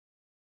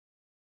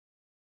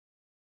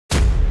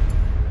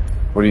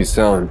What are you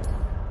selling?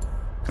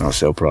 I'll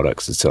sell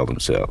products that sell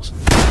themselves.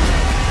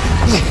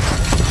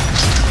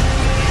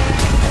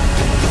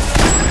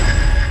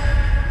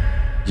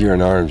 You're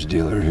an arms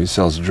dealer who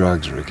sells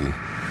drugs, Ricky.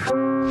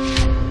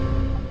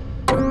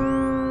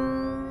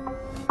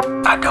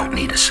 I don't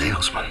need a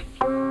salesman.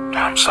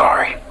 I'm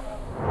sorry.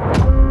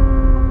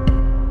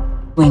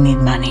 We need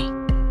money.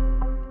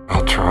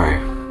 I'll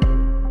try.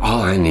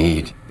 All I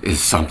need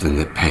is something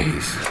that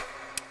pays.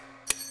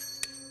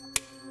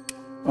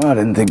 Well, I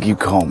didn't think you'd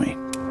call me.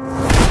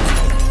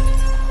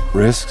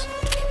 Risks?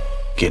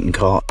 Getting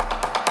caught.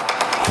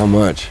 How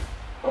much?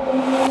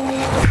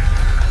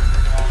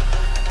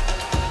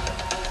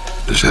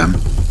 There's him.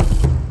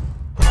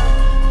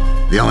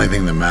 The only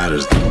thing that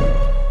matters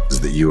is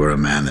that you are a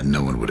man that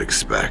no one would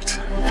expect.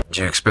 Did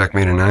you expect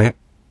me tonight?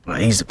 Well,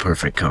 he's the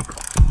perfect cover.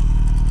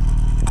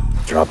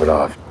 Drop it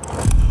off.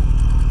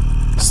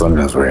 Slim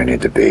knows where you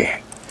need to be.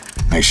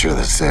 Make sure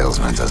the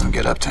salesman doesn't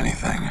get up to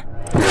anything.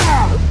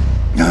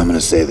 Now I'm gonna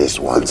say this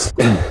once.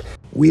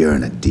 We are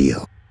in a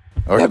deal.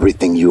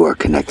 Everything you are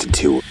connected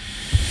to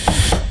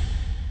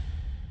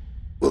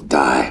will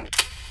die.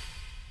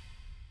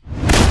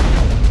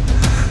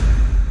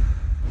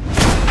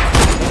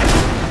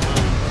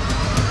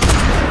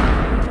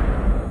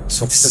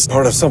 So this is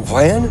part of some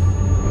plan?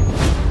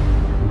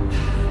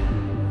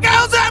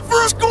 How's that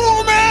for a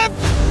school, man?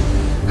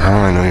 How do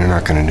I know you're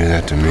not gonna do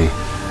that to me?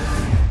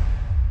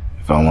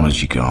 If I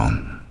wanted you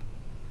gone,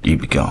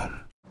 you'd be gone.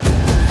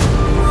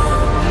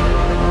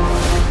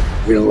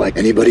 We don't like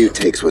anybody who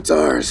takes what's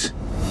ours.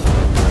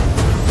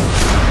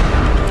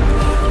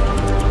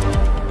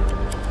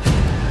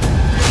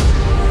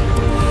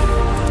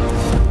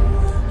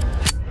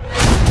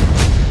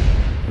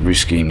 Every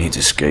scheme needs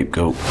a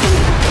scapegoat.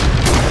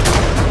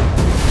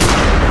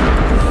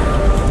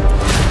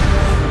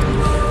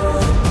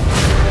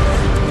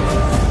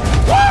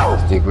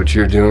 Think what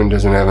you're doing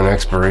doesn't have an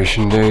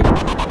expiration date?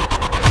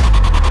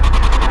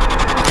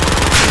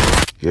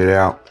 Get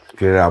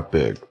out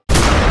big.